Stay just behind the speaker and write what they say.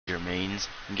Jermaine's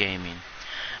Gaming,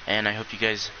 and I hope you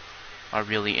guys are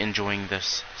really enjoying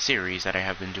this series that I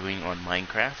have been doing on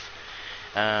Minecraft.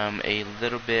 A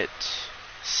little bit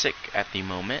sick at the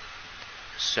moment,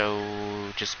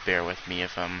 so just bear with me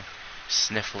if I'm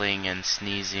sniffling and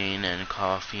sneezing and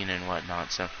coughing and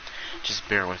whatnot, so just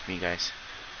bear with me, guys.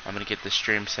 I'm gonna get the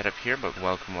stream set up here, but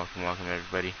welcome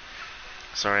everybody.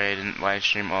 Sorry I didn't live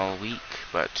stream all week,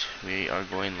 but we are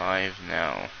going live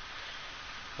now.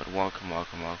 But welcome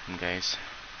guys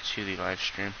to the live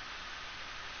stream.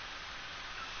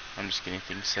 I'm just getting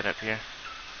things set up here.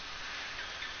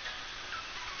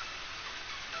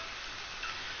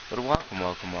 But welcome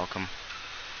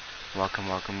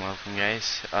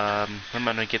guys. I'm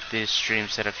gonna get the stream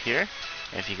set up here.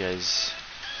 If you guys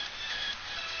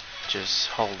just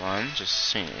hold on, just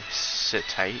sit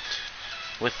tight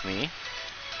with me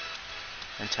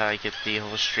until I get the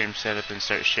whole stream set up and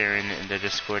start sharing it in the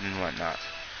Discord and whatnot.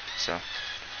 So,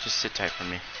 just sit tight for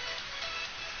me.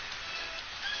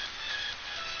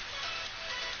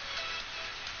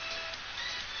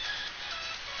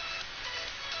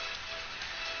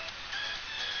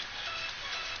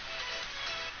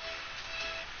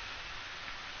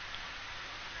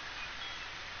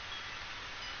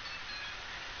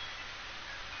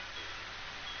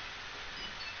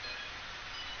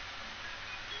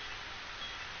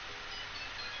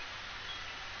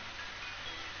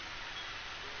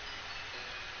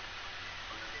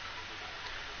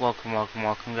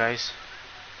 Welcome guys.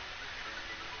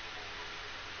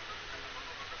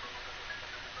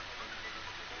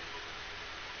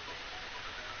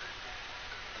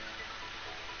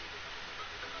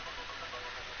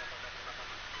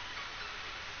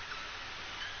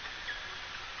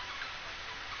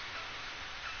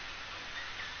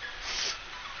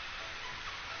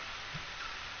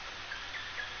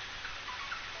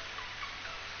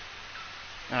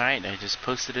 Alright, I just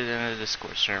posted it in the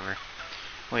Discord server.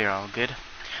 We are all good.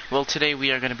 Well, today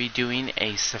we are going to be doing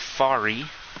a safari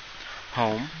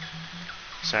home.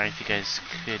 Sorry if you guys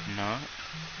could not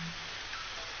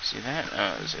see that.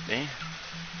 Is it A?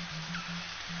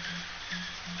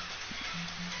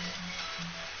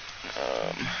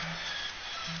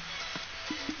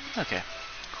 Okay,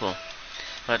 cool.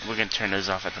 But we're going to turn those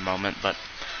off at the moment. But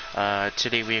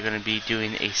today we are going to be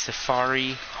doing a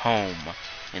safari home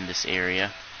in this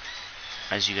area.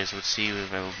 As you guys would see, we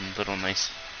have a little nice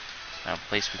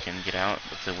place we can get out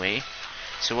of the way.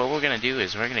 So what we're going to do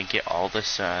is we're going to get all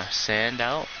this sand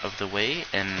out of the way,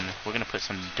 and we're going to put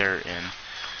some dirt in.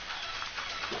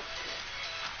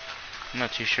 I'm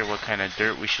not too sure what kind of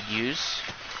dirt we should use,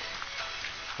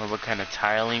 or what kind of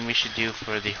tiling we should do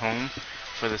for the home,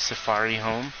 for the safari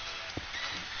home.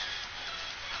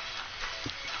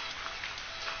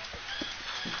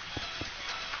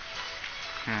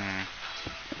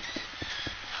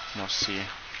 We'll see.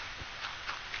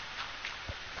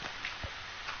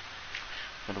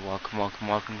 But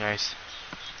welcome guys.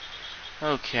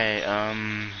 Okay,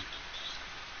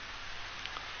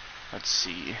 let's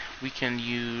see. We can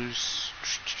use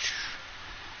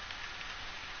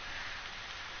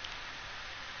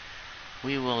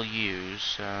we will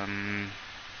use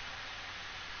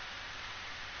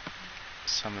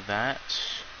some of that.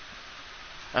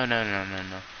 Oh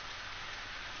no.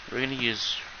 We're gonna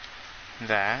use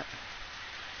that,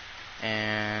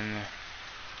 and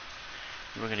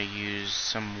we're gonna use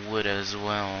some wood as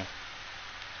well.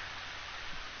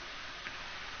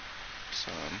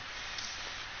 Some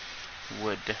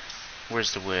wood.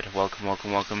 Where's the wood?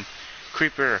 Welcome.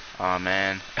 Creeper. Aw,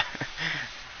 man.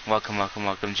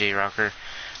 Welcome, J-Rocker.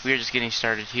 We are just getting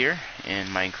started here in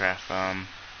Minecraft.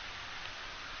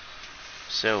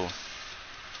 So,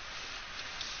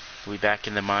 we back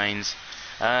in the mines.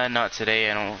 Not today,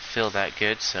 I don't feel that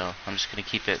good, so I'm just gonna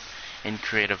keep it in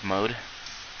creative mode.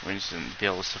 We're just gonna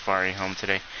build a safari home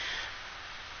today.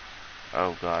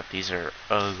 Oh god, these are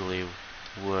ugly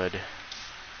wood.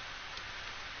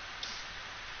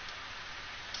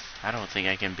 I don't think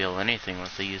I can build anything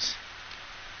with these.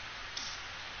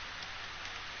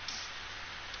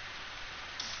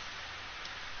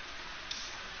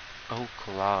 Oak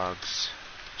logs.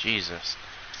 Jesus.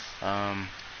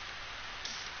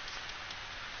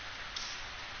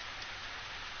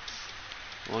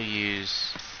 We'll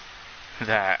use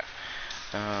that.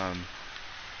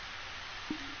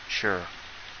 Sure.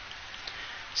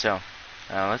 So,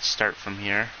 let's start from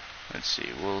here. Let's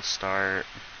see, we'll start...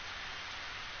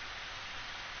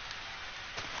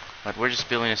 But we're just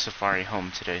building a safari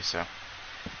home today, so...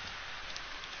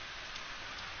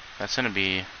 That's gonna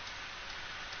be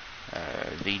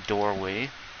the doorway.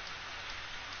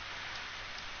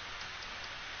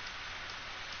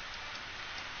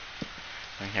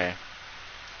 Okay.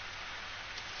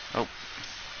 Oh.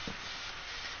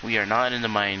 We are not in the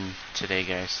mine today,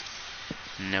 guys.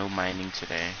 No mining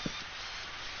today.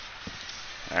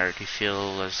 I already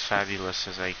feel as fabulous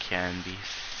as I can be.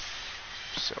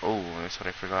 So, oh, that's what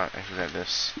I forgot. I forgot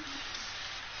this.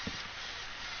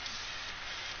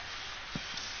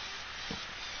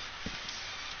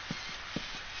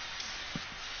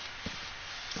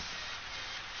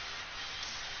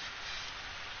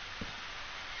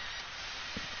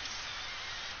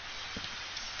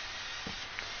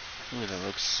 Ooh, that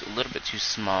looks a little bit too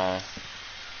small.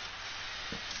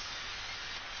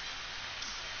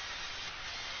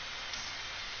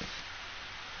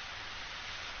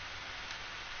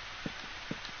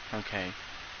 Okay.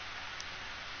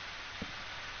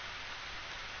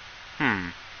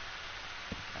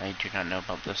 I do not know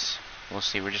about this. We'll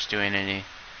see. We're just doing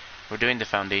we're doing the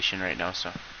foundation right now,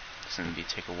 so it's gonna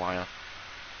take a while.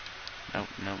 Nope,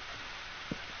 nope.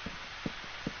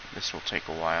 This will take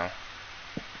a while.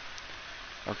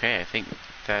 Okay, I think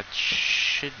that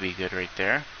should be good right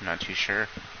there. I'm not too sure.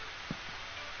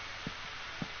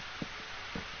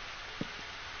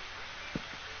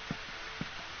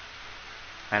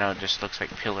 I know it just looks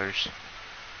like pillars,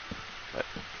 but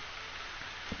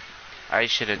I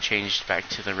should have changed back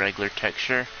to the regular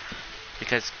texture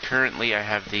because currently I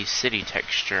have the city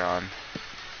texture on.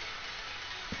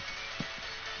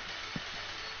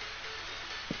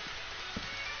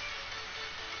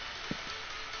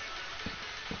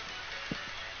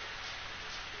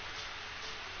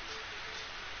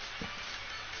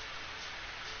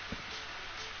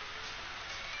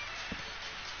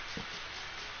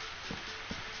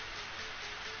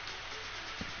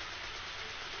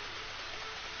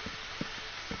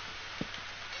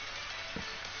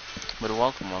 But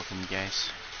welcome guys.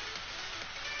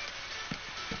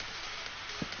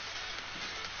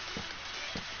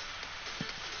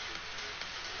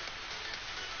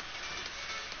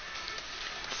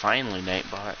 Finally,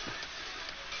 Nightbot.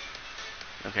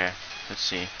 Okay, let's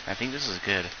see. I think this is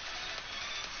good.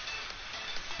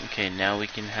 Okay, now we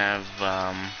can have,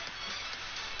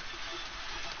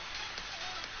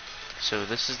 so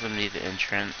this is gonna be the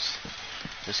entrance.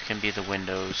 This can be the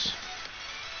windows.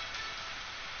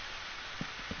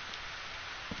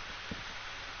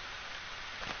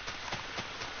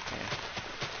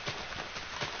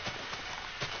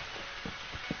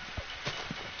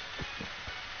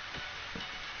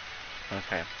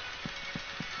 Okay.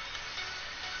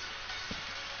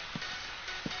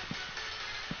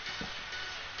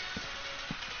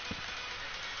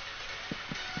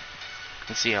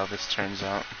 Let's see how this turns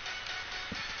out.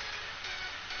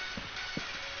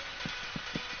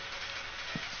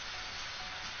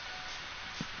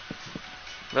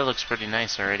 That looks pretty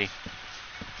nice already.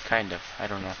 Kind of. I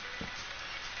don't know.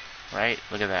 Right?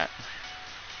 Look at that.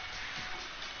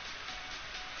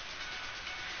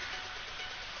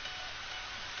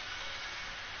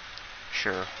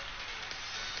 Sure.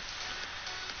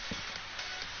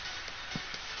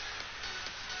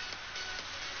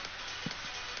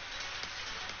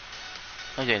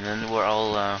 Okay, then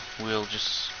we'll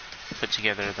just put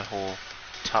together the whole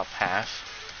top half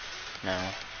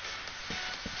now.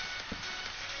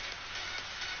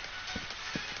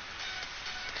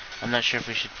 I'm not sure if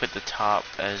we should put the top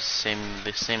as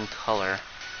the same color,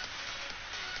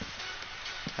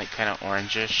 like kind of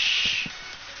orangish.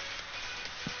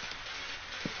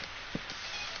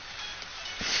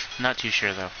 Not too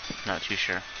sure though. Not too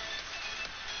sure.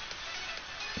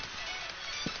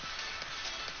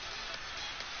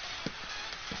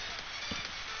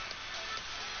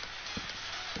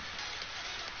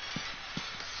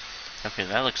 Okay,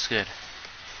 that looks good.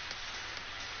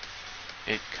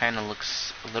 It kind of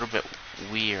looks a little bit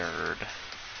weird.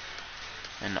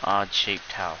 An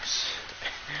odd-shaped house.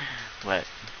 But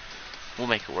we'll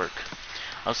make it work.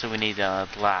 Also, we need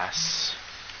glass.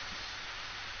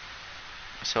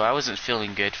 So I wasn't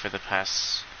feeling good for the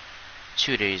past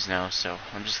 2 days now, so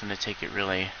I'm just going to take it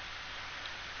really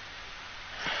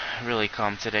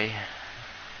calm today.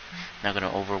 Not going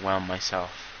to overwhelm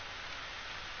myself.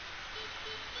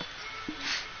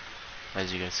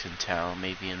 As you guys can tell,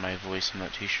 maybe in my voice, I'm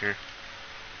not too sure.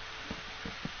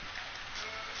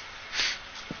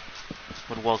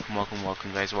 But welcome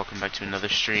guys, welcome back to another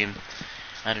stream.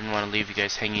 I didn't want to leave you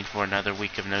guys hanging for another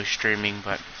week of no streaming,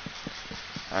 but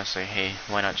I say, hey,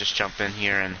 why not just jump in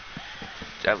here and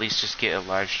at least just get a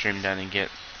live stream done and get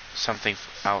something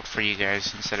out for you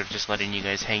guys instead of just letting you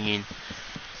guys hanging.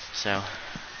 So,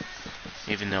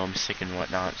 even though I'm sick and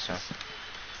whatnot, so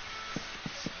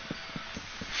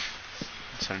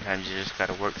sometimes you just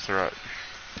gotta work through it.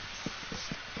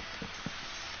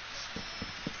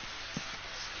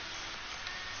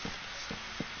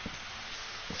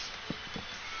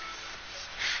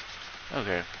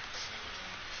 Okay.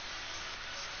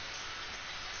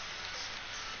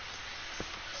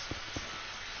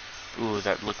 Ooh,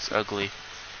 that looks ugly.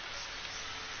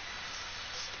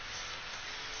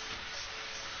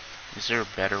 Is there a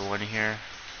better one here?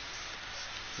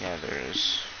 Yeah, there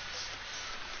is.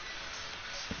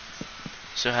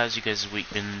 So how's you guys' week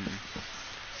been?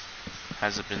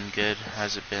 Has it been good?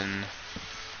 Has it been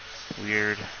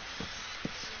weird?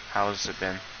 How's it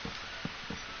been?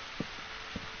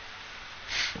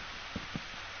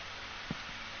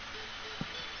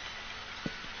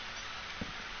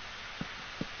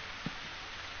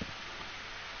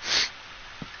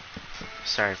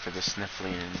 Sorry for the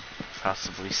sniffling and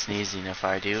possibly sneezing if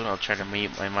I do. I'll try to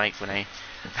mute my mic when I...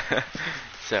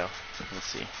 So, let's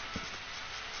see.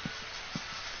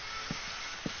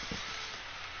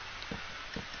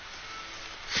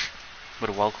 But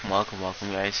welcome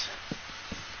guys.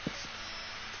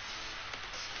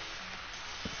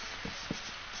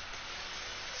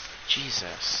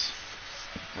 Jesus.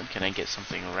 When can I get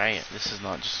something right? This is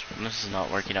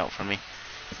not working out for me.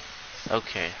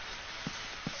 Okay.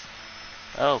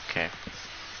 Okay.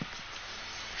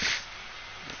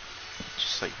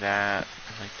 Just like that,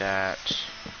 like that.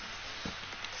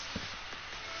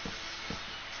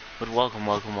 But welcome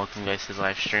guys to the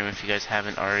live stream. If you guys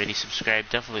haven't already subscribed,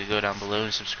 definitely go down below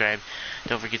and subscribe.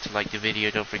 Don't forget to like the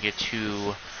video. Don't forget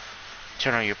to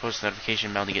turn on your post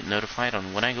notification bell to get notified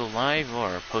on when I go live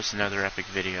or post another epic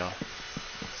video.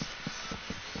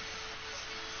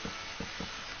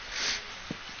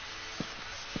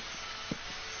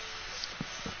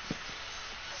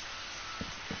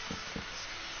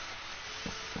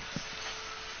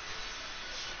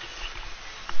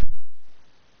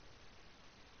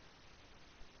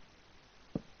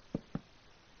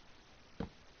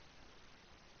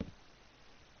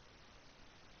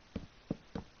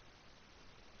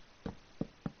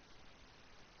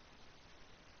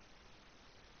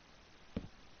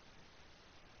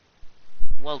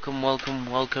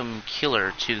 Welcome,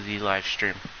 Killer, to the live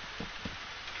stream.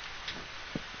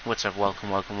 What's up?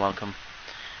 Welcome.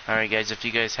 Alright guys, if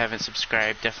you guys haven't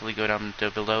subscribed, definitely go down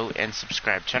below and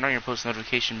subscribe. Turn on your post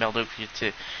notification bell. Don't forget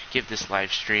to give this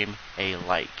live stream a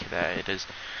like. That it is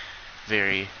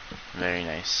very, very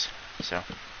nice. So,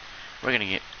 we're gonna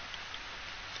get...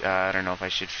 I don't know if I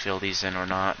should fill these in or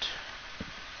not.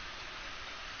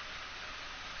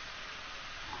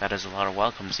 That is a lot of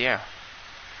welcomes, yeah.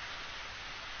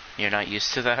 You're not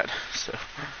used to that, so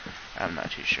I'm not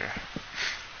too sure.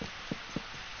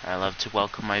 I love to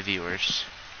welcome my viewers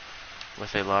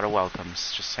with a lot of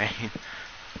welcomes, just saying.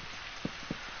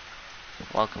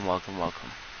 Welcome.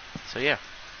 So yeah.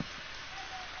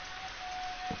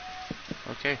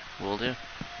 Okay, will do.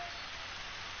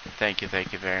 Thank you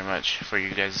very much for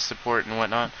you guys' support and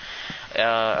whatnot.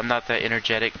 I'm not that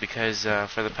energetic because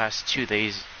for the past 2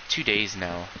 days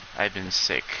now, I've been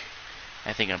sick.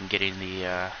 I think I'm getting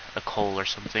a cold or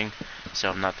something,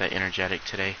 so I'm not that energetic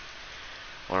today,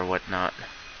 or whatnot.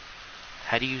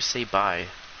 How do you say bye?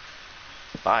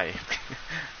 Bye.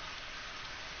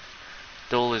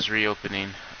 Dole is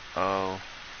reopening. Oh,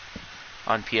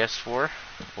 on PS4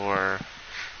 or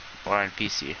on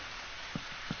PC?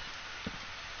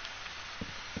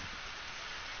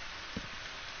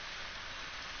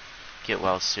 Get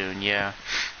well soon. Yeah.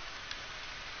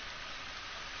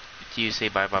 Do you say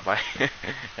bye?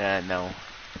 No,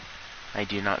 I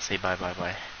do not say bye.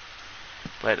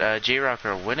 But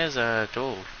J-Rocker, when is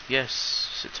Dole? Yes,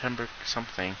 September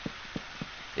something.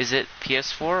 Is it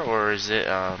PS4 or is it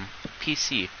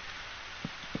PC?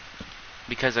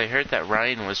 Because I heard that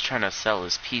Ryan was trying to sell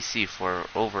his PC for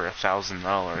over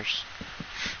 $1,000.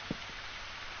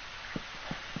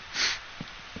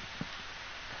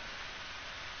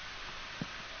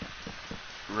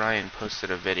 Ryan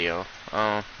posted a video.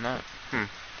 Oh, not.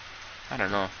 I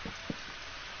don't know.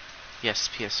 Yes,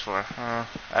 PS4.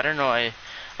 I don't know.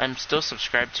 I'm still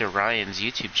subscribed to Ryan's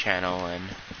YouTube channel,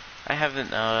 and I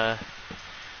haven't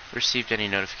received any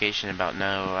notification about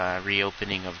no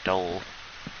reopening of Dole.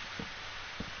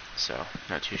 So,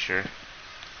 not too sure.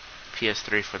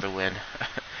 PS3 for the win.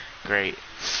 Great.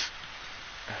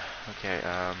 Okay,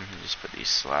 just put these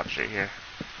slabs right here.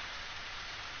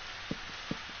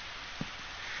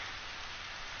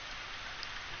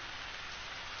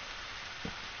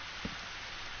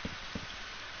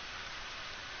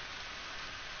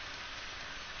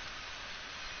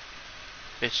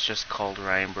 It's just called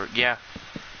Ryanberg. Yeah.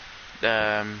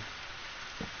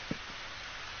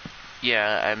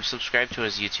 Yeah, I'm subscribed to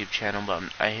his YouTube channel, but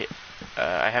I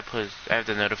have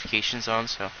the notifications on,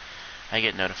 so I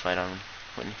get notified on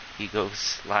when he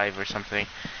goes live or something.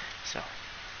 So,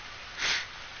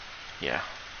 yeah.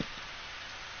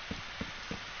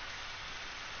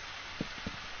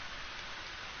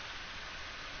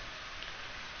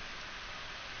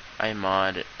 I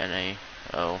mod and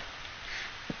oh,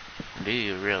 do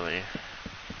you really?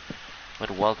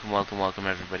 But welcome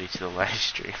everybody to the live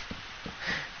stream.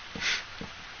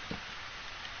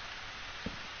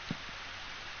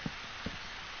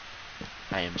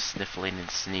 I am sniffling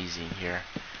and sneezing here.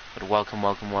 But welcome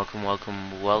guys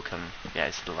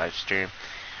to the live stream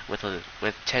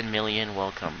with 10 million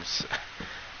welcomes.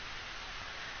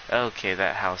 Okay,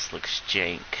 that house looks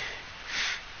jank.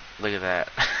 Look at that.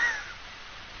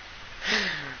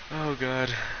 Oh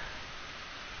god.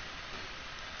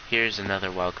 Here's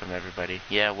another welcome, everybody.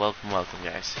 Yeah, welcome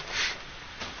guys.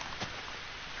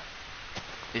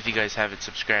 If you guys haven't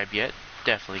subscribed yet,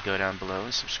 definitely go down below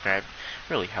and subscribe.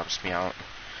 Really helps me out.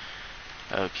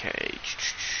 Okay,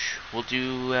 we'll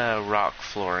do rock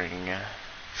flooring.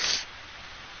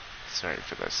 Sorry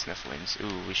for the snifflings.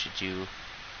 Ooh, we should do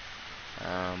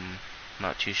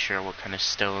not too sure what kind of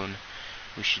stone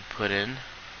we should put in.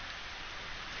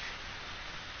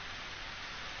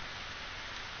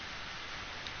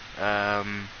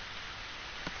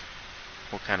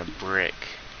 What kind of brick?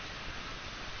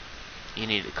 You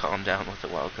need to calm down with the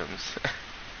welcomes.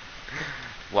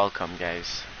 Welcome,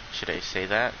 guys. Should I say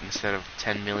that instead of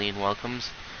 10 million welcomes?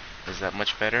 Is that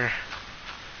much better?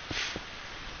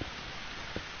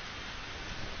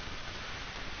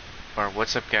 Or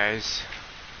what's up, guys?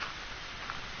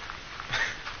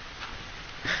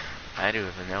 I don't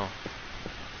even know.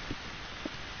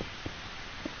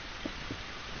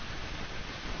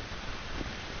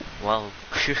 Well,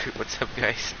 what's up,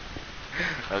 guys?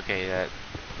 Okay,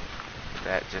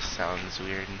 that just sounds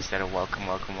weird. Instead of welcome,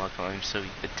 I'm so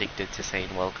addicted to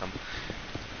saying welcome.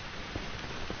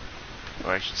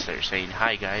 Or I should start saying,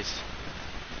 hi guys,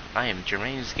 I am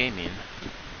Jermaine's Gaming.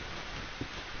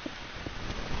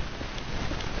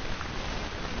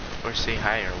 Or say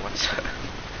hi, or what's up?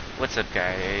 What's up,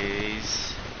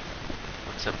 guys?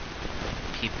 What's up,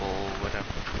 people? What up?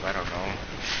 I don't know.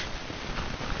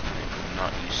 I'm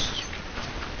not used to.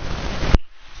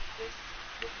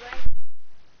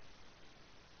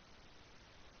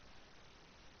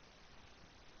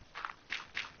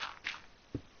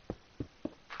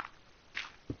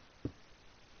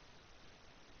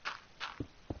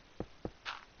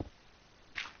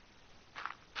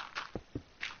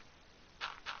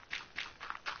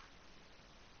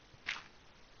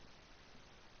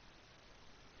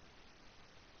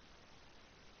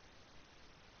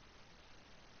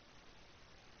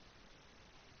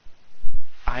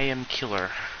 I am killer.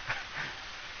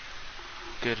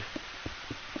 Good.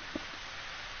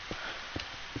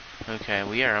 Okay,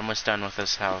 we are almost done with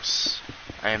this house.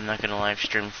 I am not going to live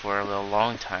stream for a little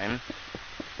long time.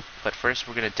 But first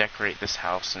we're going to decorate this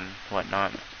house and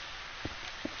whatnot.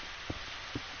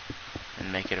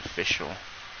 And make it official.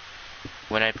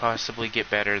 When I possibly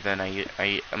get better, then I'm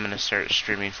going to start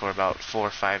streaming for about 4 or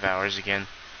 5 hours again.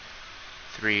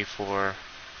 3, 4...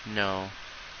 No.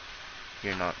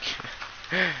 You're not.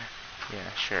 Yeah,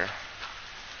 sure.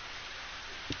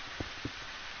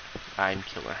 I'm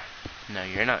killer. No,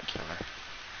 you're not killer.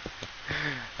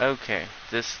 Okay,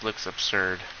 this looks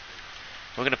absurd.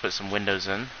 We're gonna put some windows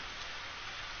in.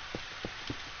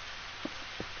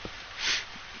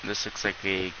 This looks like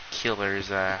a killer's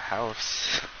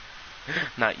house.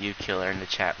 Not you, killer, in the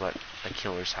chat, but a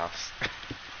killer's house.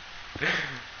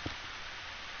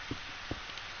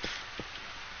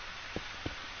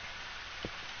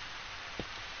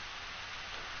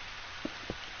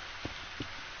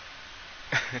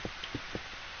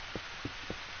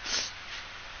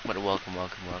 But welcome,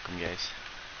 guys.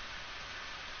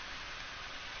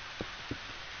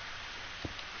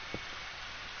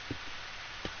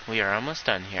 We are almost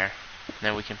done here.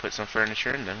 Now we can put some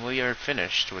furniture, and then we are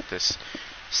finished with this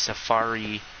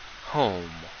safari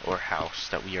home or house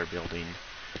that we are building.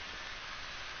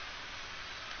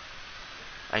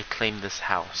 I claim this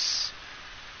house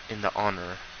in the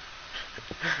honor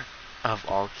of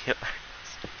all killers.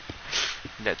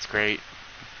 That's great.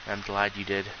 I'm glad you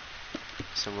did.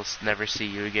 So we'll never see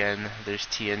you again. There's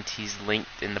TNTs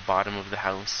linked in the bottom of the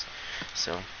house.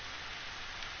 So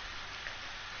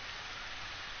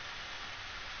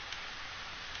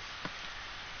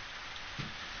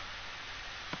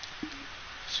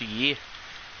yeah.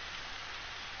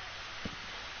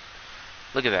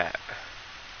 Look at that.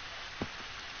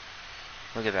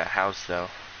 Look at that house, though.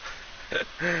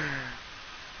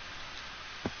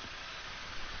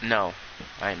 No,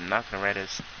 I'm not gonna write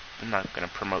this. I'm not gonna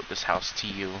promote this house to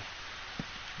you.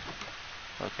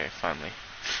 Okay, finally.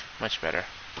 Much better.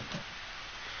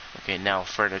 Okay, now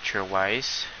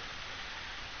furniture-wise,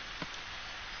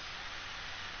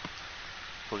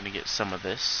 we're gonna get some of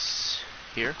this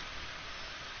here.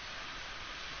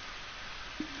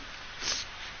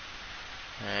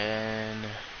 And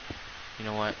you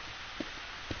know what?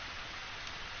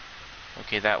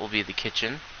 Okay, that will be the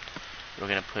kitchen. We're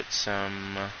gonna put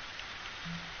some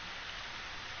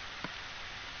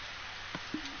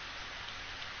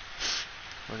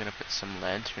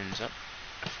lanterns up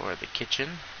for the kitchen.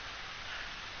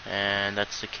 And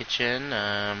that's the kitchen.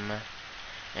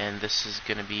 And this is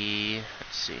gonna be,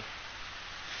 let's see.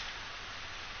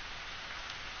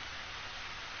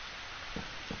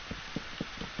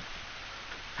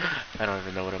 I don't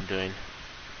even know what I'm doing.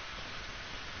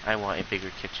 I want a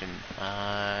bigger kitchen.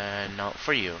 Not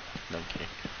for you. No, I'm kidding.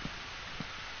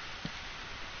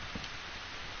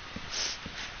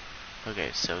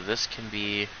 Okay, so this can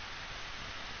be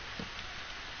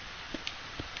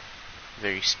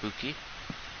very spooky.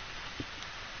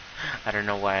 I don't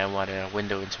know why I want a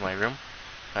window into my room,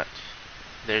 but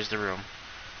there's the room.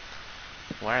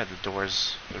 Why are the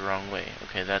doors the wrong way?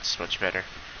 Okay, that's much better.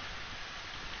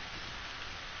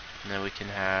 And then we can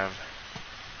have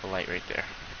a light right there.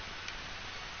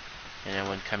 And then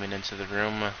when coming into the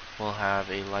room, we'll have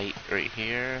a light right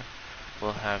here,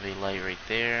 we'll have a light right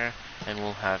there, and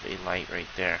we'll have a light right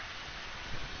there.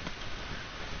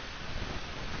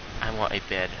 I want a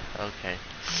bed. Okay.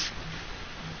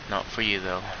 Not for you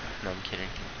though. No, I'm kidding.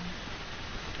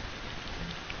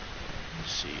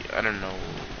 Let's see, I don't know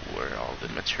where all the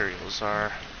materials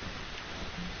are.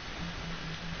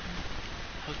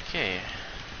 Okay.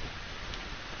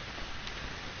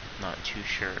 Not too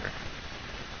sure.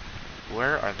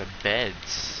 Where are the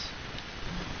beds?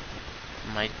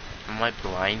 Am I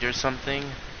blind or something?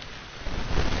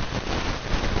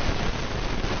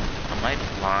 Am I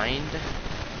blind?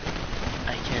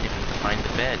 I can't even find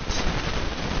the beds.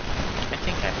 I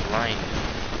think I'm blind.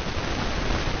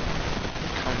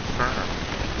 Confirm.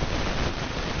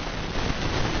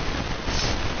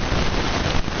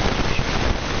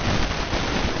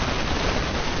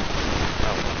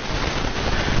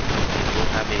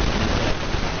 We'll have a blue bed.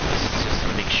 This is just to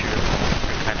make sure of all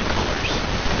different kind of colors.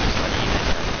 Just letting you guys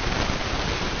know.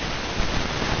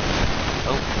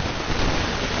 Oh.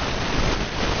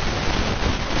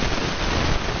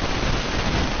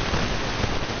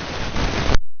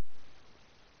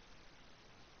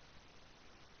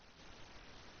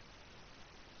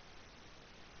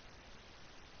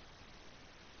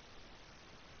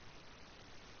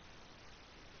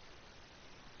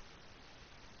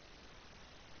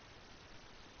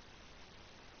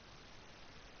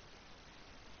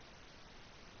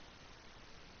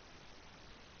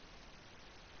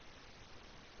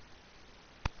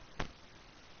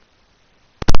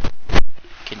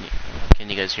 Can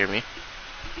you guys hear me?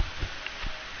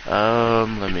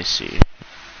 Let me see.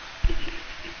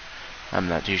 I'm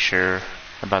not too sure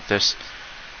about this.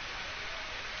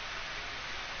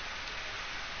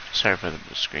 Sorry for the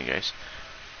screen, guys.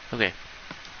 Okay.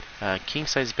 King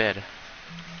size bed.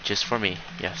 Just for me.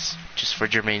 Yes. Just for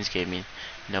Jermaine's gaming.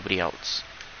 Nobody else.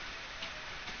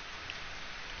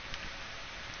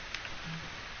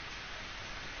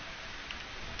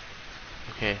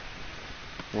 Okay.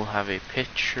 We'll have a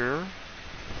picture.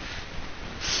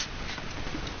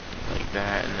 Like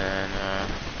that, and then,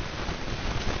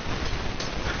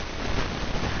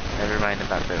 never mind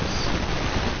about this.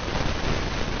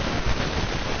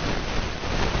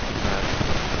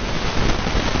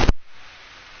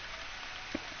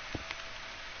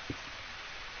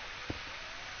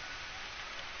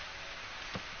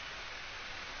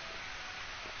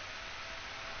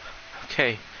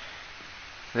 Okay,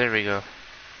 there we go.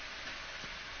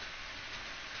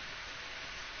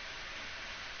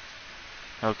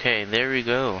 Okay, there we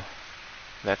go.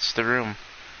 That's the room.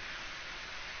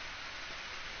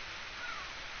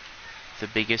 The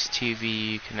biggest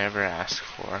TV you can ever ask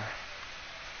for.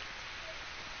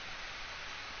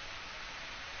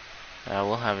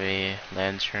 We'll have a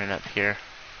lantern up here.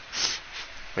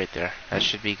 Right there. That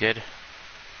should be good.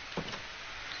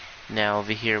 Now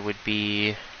over here would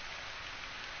be...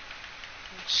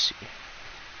 Let's see.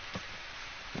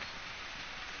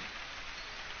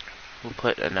 We'll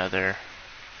put another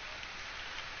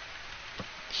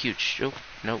huge... Oh,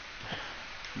 nope.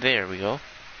 There we go.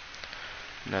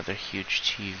 Another huge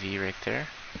TV right there.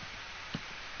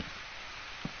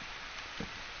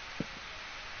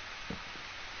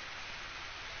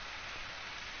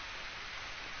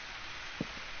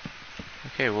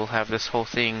 Okay, we'll have this whole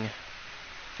thing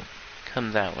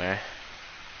come that way.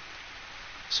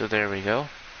 So there we go.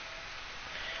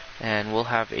 And we'll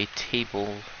have a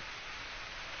table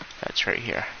that's right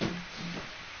here.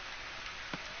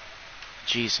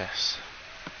 Jesus.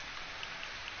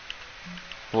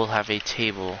 We'll have a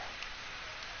table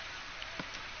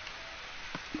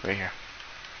right here.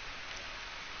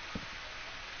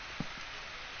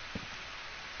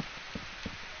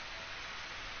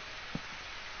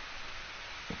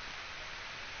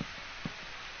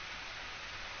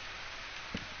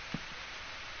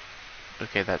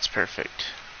 Okay, that's perfect.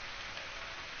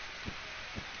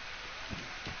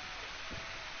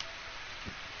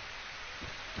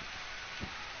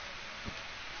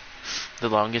 The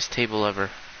longest table ever.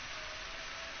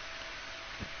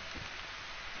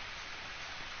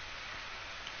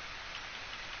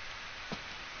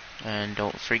 And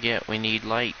don't forget, we need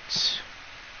lights.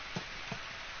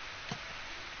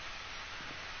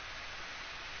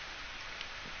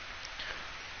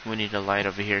 We need a light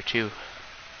over here too.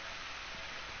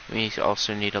 We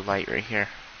also need a light right here.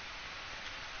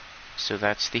 So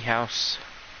that's the house.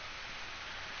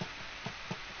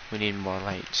 We need more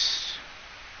lights.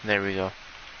 There we go.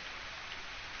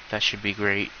 That should be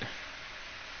great.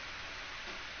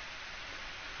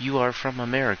 You are from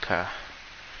America.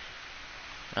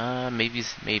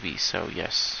 Maybe so,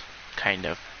 yes. Kind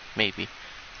of. Maybe.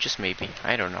 Just maybe.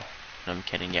 I don't know. No, I'm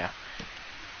kidding, yeah.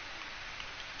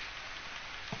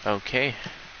 Okay.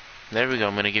 There we go.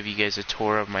 I'm gonna give you guys a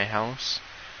tour of my house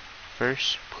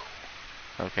first.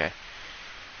 Okay.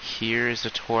 Here is a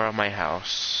tour of my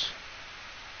house.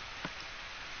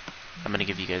 I'm gonna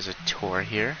give you guys a tour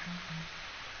here.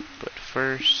 But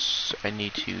first, I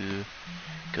need to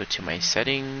go to my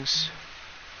settings.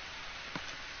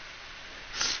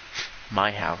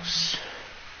 My house.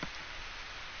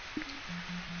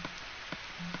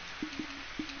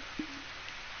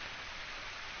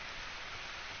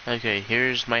 Okay,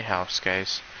 here's my house,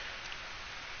 guys.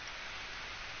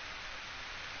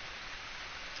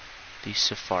 The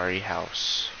safari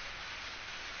house.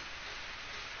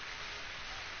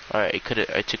 Alright,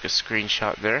 I took a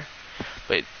screenshot there.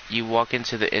 But you walk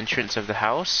into the entrance of the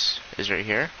house, is right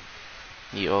here.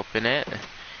 You open it.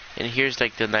 And here's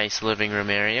like the nice living room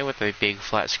area with a big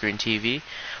flat screen TV.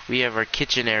 We have our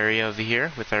kitchen area over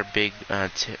here with our big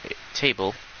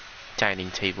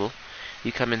dining table.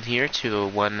 You come in here to a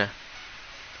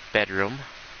 1-bedroom.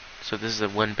 So this is a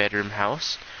 1-bedroom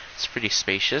house. It's pretty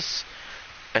spacious.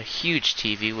 A huge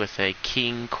TV with a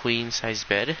king-queen size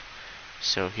bed.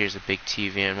 So here's a big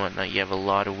TV and whatnot. You have a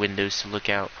lot of windows to look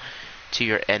out to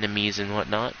your enemies and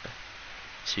whatnot.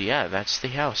 So yeah, that's the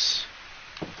house.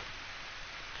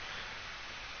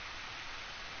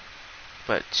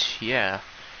 But yeah,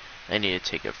 I need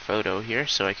to take a photo here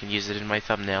so I can use it in my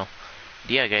thumbnail.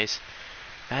 But yeah, guys,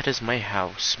 that is my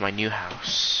house, my new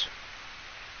house.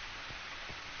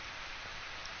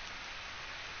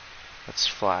 Let's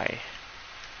fly.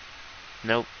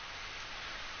 Nope.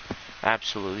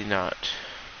 Absolutely not.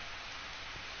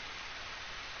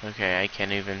 Okay, I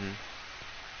can't even...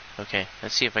 Okay,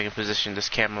 let's see if I can position this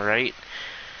camera right.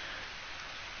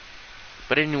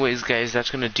 But anyways, guys, that's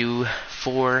gonna do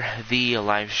for the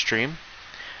live stream.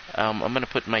 I'm gonna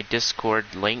put my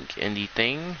Discord link in the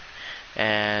thing.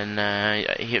 And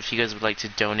if you guys would like to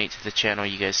donate to the channel,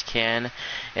 you guys can.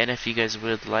 And if you guys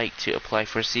would like to apply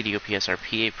for CDO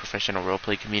Ps4, a professional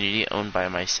roleplay community owned by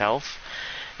myself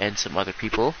and some other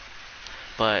people.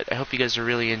 But I hope you guys are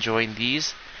really enjoying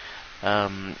these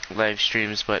live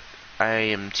streams, but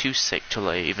I am too sick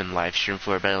to even live stream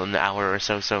for about an hour or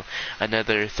so, so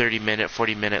another 30-minute,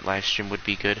 40-minute live stream would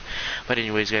be good. But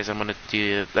anyways, guys,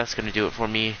 that's gonna do it for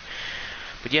me.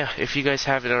 But yeah, if you guys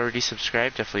haven't already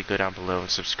subscribed, definitely go down below and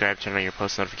subscribe, turn on your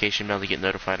post notification bell to get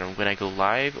notified on when I go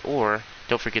live, or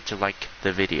don't forget to like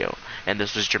the video. And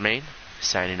this was Jermaine,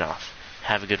 signing off.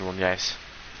 Have a good one, guys.